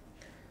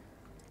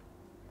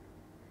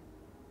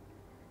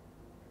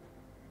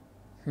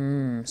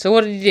 So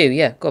what did you do?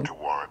 Yeah, go on. To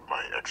warrant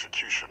my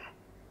execution.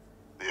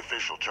 The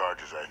official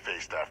charges I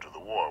faced after the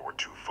war were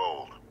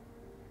twofold.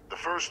 The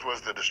first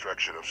was the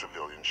destruction of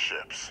civilian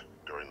ships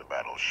during the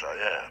Battle of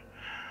Cheyenne,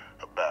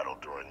 a battle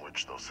during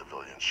which those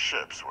civilian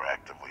ships were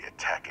actively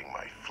attacking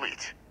my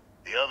fleet.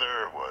 The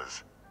other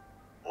was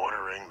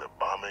ordering the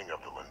bombing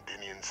of the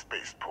Londinian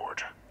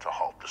spaceport to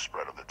halt the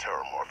spread of the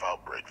Terramorph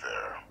outbreak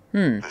there.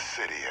 The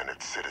city and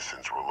its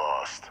citizens were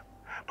lost,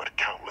 but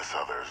countless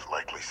others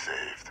likely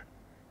saved.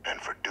 And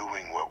for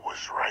doing what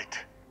was right,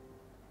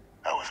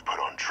 I was put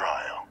on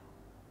trial.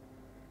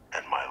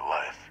 And my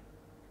life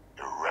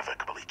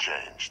irrevocably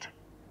changed.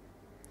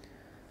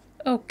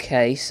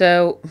 Okay,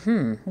 so...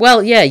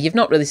 Well, yeah, you've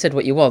not really said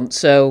what you want,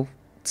 so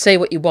say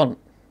what you want.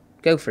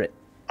 Go for it.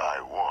 I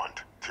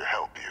want to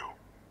help you,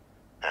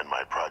 and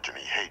my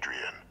progeny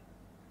Hadrian,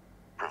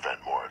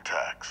 prevent more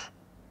attacks.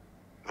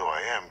 Though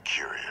I am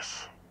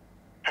curious,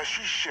 has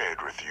she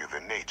shared with you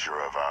the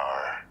nature of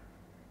our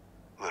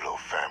little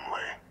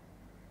family?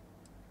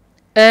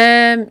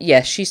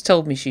 Yes, she's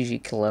told me she's your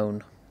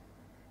clone.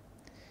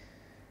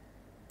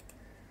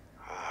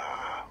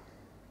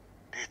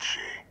 Did she?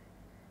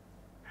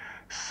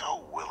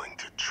 So willing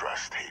to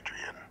trust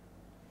Hadrian.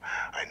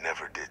 I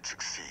never did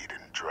succeed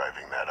in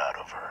driving that out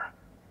of her.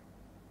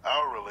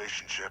 Our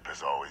relationship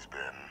has always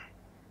been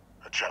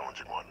a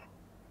challenging one.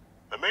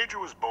 The Major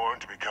was born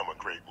to become a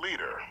great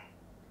leader,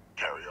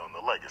 carry on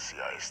the legacy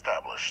I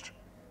established,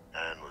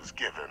 and was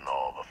given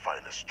all the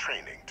finest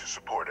training to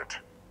support it.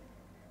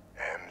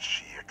 And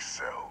she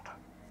excelled.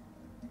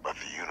 But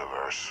the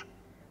universe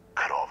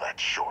cut all that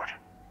short.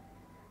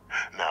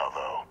 Now,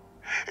 though,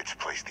 it's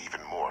placed even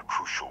more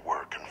crucial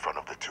work in front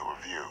of the two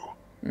of you.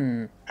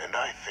 And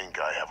I think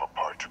I have a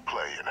part to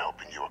play in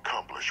helping you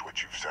accomplish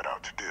what you've set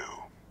out to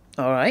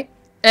do. Alright.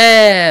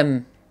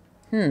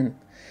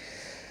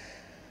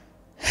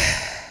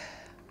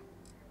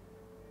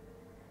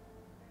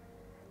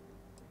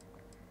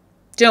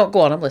 Don't go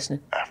on, I'm listening.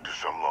 After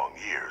some long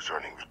years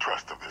earning the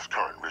trust of this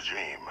current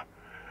regime,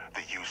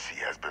 the UC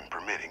has been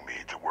permitting me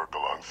to work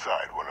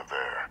alongside one of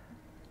their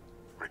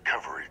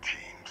recovery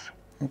teams.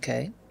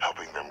 Okay.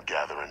 Helping them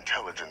gather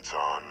intelligence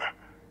on,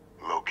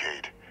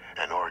 locate,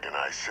 and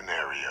organize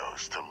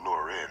scenarios to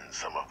lure in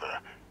some of the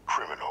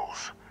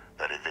criminals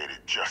that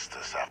evaded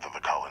justice after the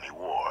colony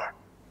war.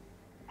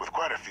 With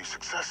quite a few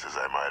successes,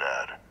 I might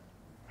add.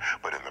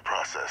 But in the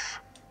process,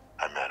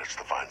 I managed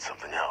to find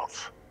something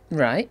else.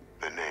 Right.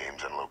 The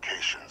names and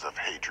locations of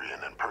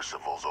Hadrian and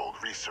Percival's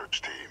old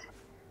research team.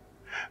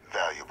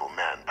 Valuable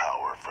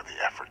manpower for the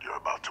effort you're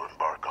about to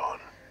embark on.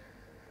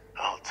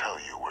 I'll tell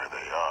you where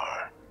they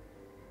are,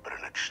 but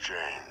in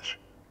exchange,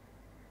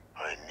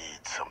 I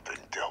need something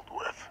dealt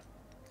with.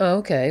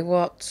 Okay,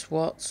 what's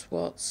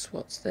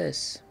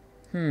this?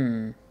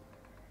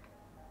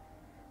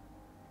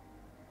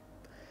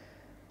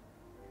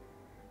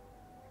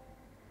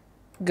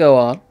 Go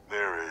on.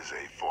 There is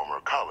a former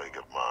colleague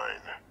of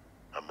mine,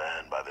 a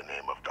man by the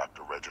name of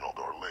Dr. Reginald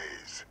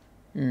Orlays.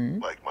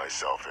 Like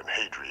myself and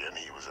Hadrian,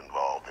 he was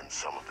involved in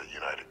some of the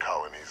United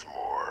Colony's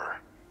more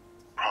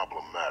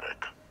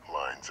problematic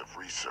lines of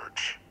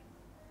research.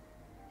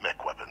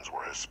 Mech weapons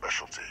were his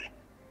specialty.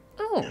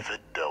 Oh. If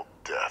it dealt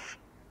death,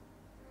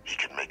 he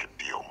could make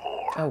a deal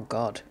more. Oh,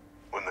 God.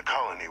 When the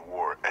colony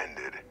war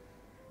ended,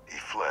 he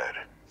fled,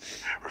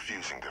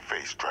 refusing to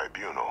face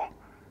tribunal,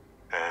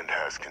 and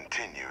has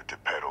continued to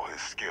peddle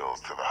his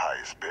skills to the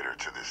highest bidder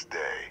to this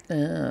day.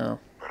 Oh.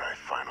 But I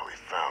finally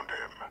found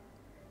him.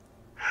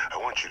 I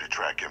want you to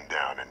track him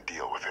down and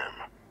deal with him.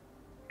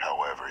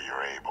 However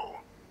you're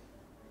able.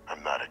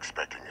 I'm not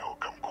expecting he'll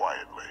come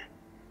quietly.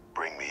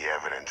 Bring me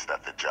evidence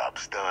that the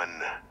job's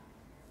done,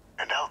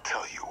 and I'll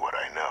tell you what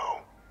I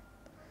know.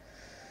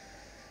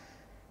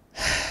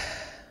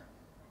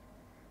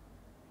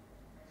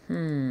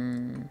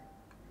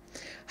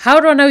 How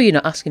do I know you're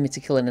not asking me to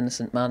kill an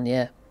innocent man?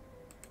 Yeah.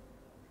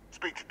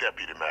 Speak to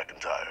Deputy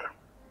MacIntyre.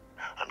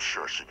 I'm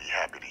sure she'd be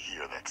happy to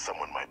hear that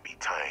someone might be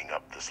tying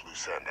up this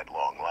loose end at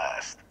long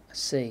last. I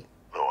see.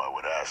 Though I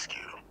would ask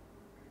you,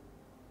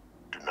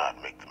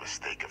 not make the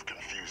mistake of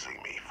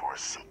confusing me for a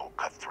simple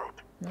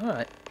cutthroat.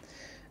 Alright.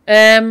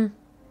 How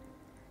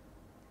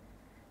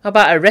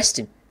about arrest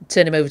him?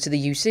 Turn him over to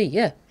the UC,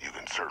 yeah. You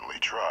can certainly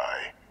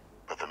try,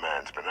 but the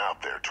man's been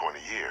out there 20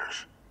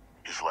 years.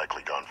 He's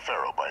likely gone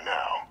feral by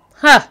now.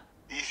 Ha!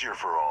 Easier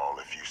for all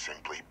if you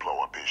simply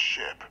blow up his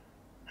ship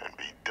and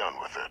be done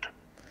with it.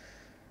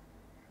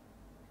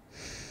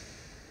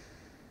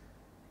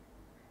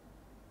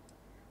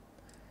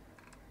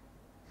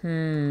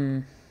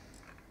 I'm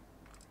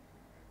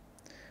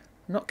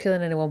not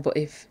killing anyone, but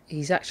if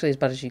he's actually as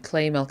bad as you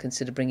claim, I'll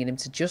consider bringing him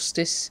to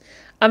justice.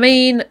 I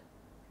mean,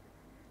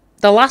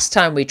 the last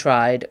time we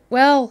tried,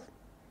 well...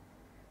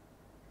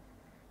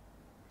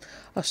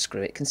 Oh,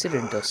 screw it. Consider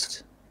him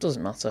dust.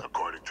 Doesn't matter.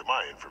 According to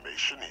my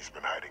information, he's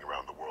been hiding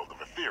around the world of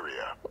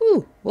Etheria.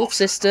 Ooh, Wolf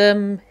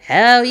System.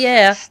 Hell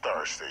yeah.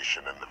 Star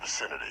station in the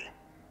vicinity.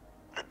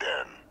 The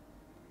Den.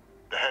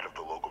 The head of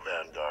the local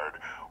vanguard,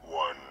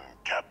 one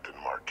Captain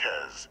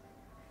Marquez,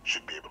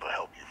 should be able to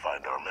help you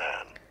find our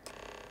man.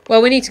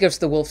 Well, we need to go to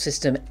the Wolf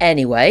System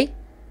anyway.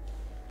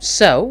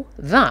 So,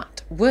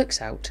 that works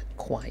out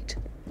quite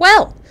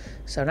well.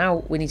 So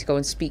now we need to go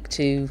and speak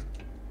to...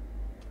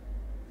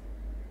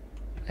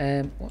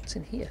 what's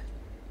in here?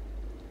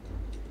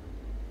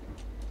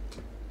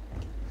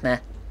 Nah.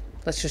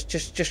 Let's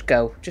just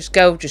go. Just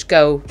go. Just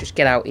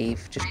get out,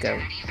 Eve. Just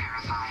go.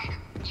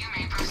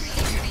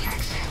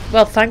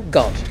 Well, thank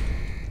God.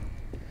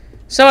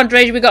 So,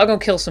 Andrej, we gotta go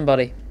kill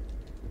somebody.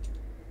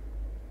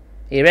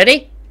 Are you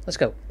ready? Let's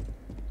go.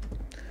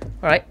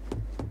 Alright.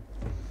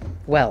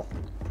 Well.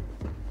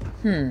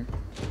 Can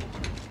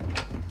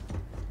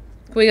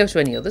we go to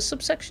any other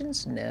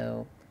subsections?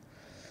 No.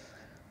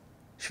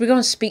 Should we go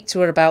and speak to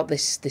her about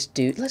this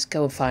dude? Let's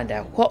go and find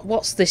out.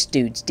 What's this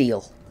dude's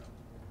deal?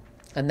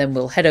 And then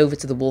we'll head over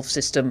to the Wolf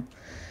System.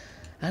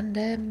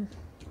 And,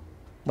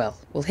 well,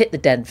 we'll hit the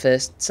Den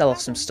first. Sell off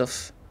some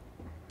stuff.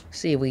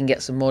 See if we can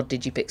get some more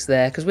digipics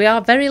there. Because we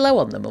are very low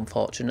on them,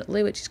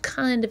 unfortunately. Which is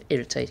kind of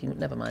irritating, but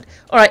never mind.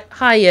 Alright,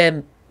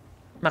 hi,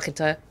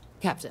 MacIntyre.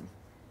 Captain,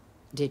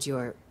 did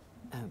your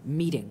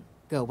meeting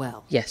go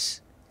well?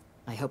 Yes.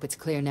 I hope it's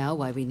clear now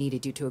why we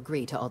needed you to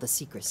agree to all the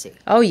secrecy.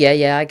 Oh,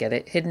 yeah, I get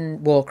it.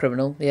 Hidden war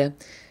criminal, yeah.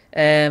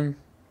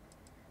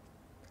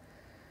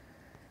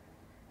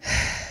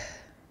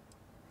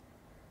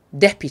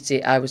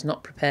 Deputy, I was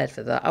not prepared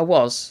for that. I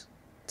was,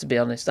 to be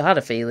honest. I had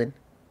a feeling.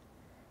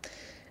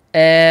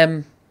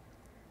 Yeah,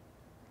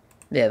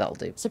 that'll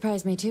do.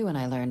 Surprised me too when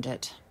I learned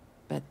it.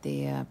 But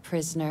the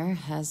prisoner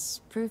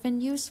has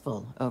proven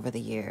useful over the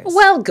years.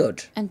 Well,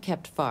 good. And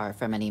kept far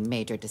from any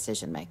major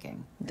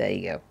decision-making. There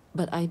you go.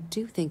 But I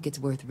do think it's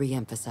worth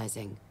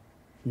re-emphasizing.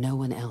 No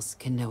one else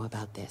can know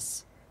about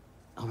this.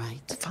 All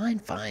right?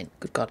 Fine.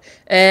 Good God.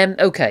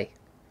 Okay.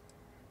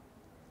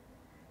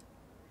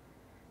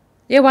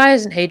 Yeah, why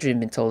hasn't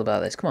Hadrian been told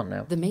about this? Come on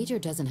now. The Major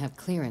doesn't have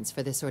clearance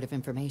for this sort of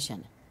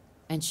information.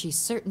 And she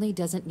certainly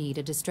doesn't need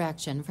a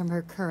distraction from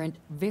her current,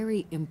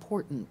 very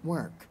important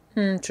work.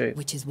 True.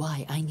 Which is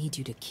why I need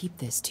you to keep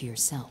this to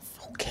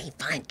yourself. Okay,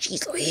 fine.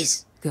 Jeez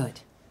Louise.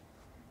 Good.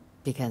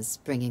 Because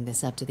bringing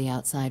this up to the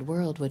outside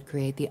world would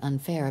create the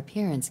unfair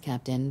appearance,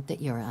 Captain, that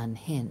you're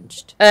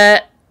unhinged.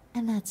 And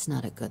that's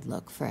not a good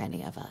look for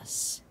any of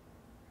us.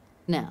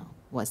 Now,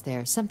 was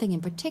there something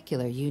in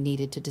particular you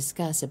needed to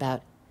discuss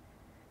about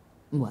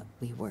what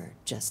we were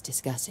just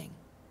discussing?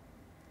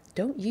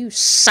 Don't you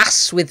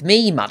sass with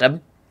me,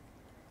 madam.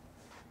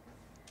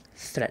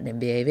 Threatening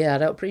behaviour. I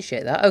don't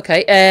appreciate that.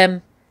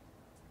 Okay,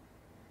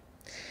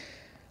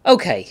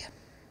 Okay.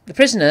 The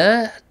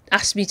prisoner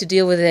asked me to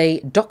deal with a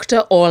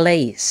Dr.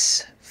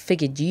 Orlaise.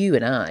 Figured you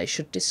and I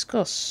should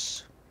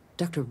discuss.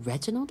 Dr.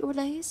 Reginald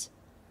Orlaise?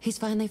 He's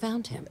finally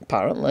found him.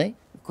 Apparently.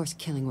 Of course,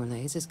 killing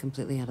Orlaise is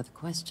completely out of the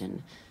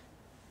question.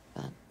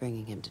 But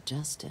bringing him to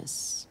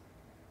justice...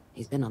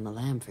 He's been on the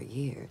lam for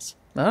years.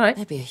 Alright.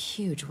 That'd be a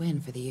huge win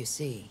for the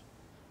UC.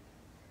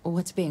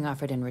 What's being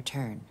offered in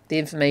return? The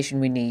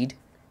information we need.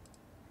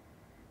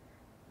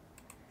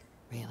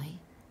 Really?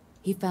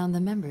 He found the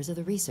members of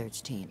the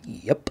research team.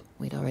 Yep.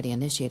 We'd already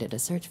initiated a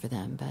search for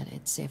them, but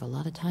it'd save a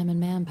lot of time and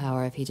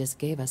manpower if he just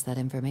gave us that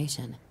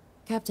information.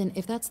 Captain,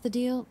 if that's the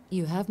deal,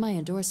 you have my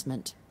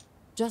endorsement.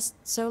 Just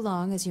so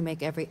long as you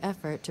make every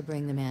effort to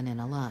bring the man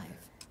in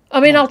alive. I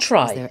mean, I'll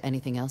try. Is there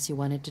anything else you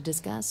wanted to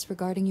discuss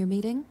regarding your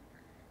meeting?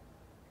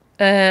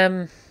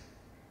 No,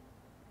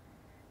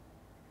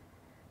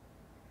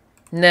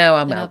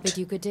 I'm Then I'll out. bid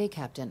you good day,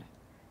 Captain.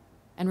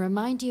 And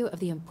remind you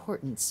of the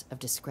importance of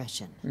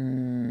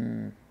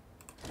discretion.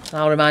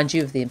 I'll remind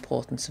you of the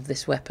importance of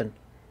this weapon.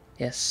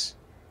 Yes.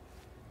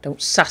 Don't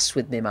sass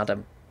with me,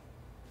 madam.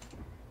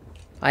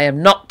 I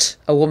am not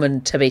a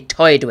woman to be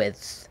toyed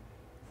with.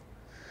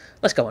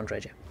 Let's go on,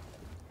 Andrej.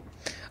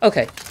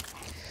 Okay.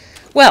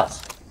 Well,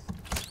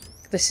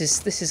 this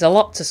is a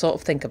lot to sort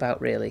of think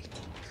about, really.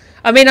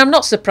 I mean, I'm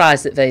not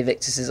surprised that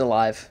Victus is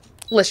alive.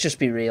 Let's just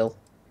be real.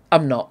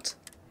 I'm not.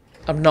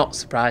 I'm not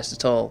surprised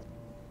at all.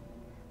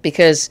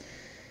 Because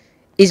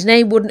his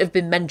name wouldn't have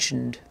been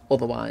mentioned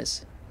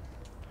otherwise.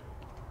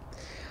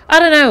 I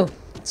don't know.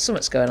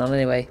 Something's going on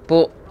anyway.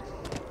 But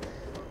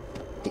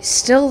It's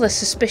still the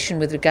suspicion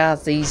with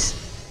regards to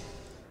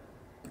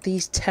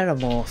these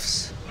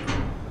terramorphs.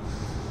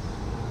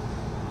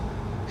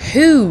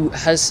 Who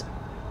has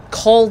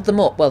called them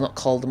up? Well, not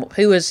called them up.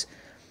 Who has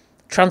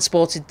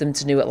transported them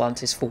to New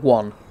Atlantis for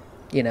one?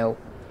 You know.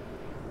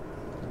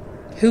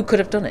 Who could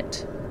have done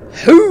it?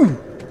 Who?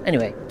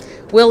 Anyway,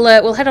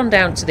 we'll head on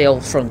down to the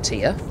old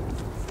frontier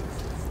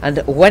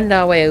and wend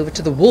our way over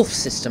to the Wolf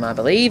system, I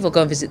believe. We'll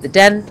go and visit the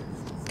den,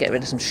 get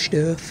rid of some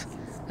stuff,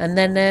 and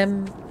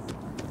then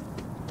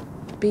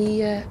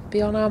be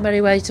on our merry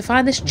way to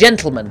find this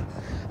gentleman.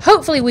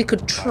 Hopefully we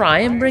could try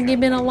and bring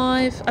him in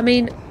alive. I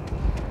mean,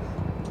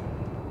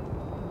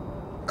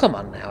 come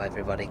on now,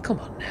 everybody. Come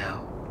on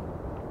now.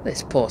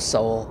 This poor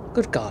soul.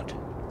 Good God.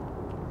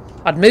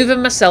 I'd move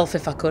him myself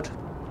if I could,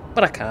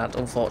 but I can't,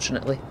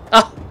 unfortunately.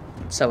 Ah,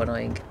 so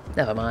annoying.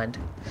 Never mind.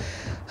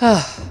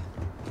 Ah.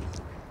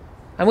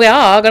 And we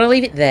are going to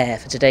leave it there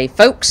for today,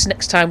 folks.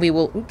 Next time we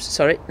will... Oops,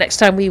 sorry. Next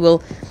time we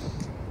will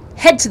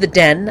head to the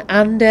den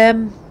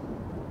and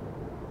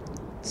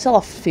sell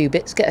off a few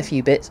bits, get a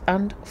few bits,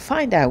 and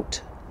find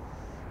out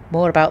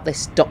more about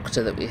this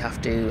doctor that we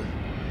have to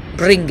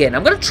bring in.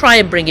 I'm going to try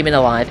and bring him in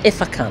alive,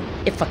 if I can.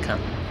 If I can.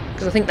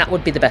 Because I think that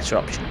would be the better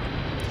option.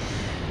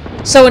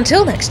 So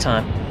until next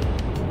time,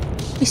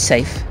 be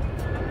safe,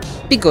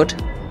 be good,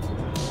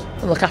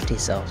 and look after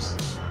yourselves.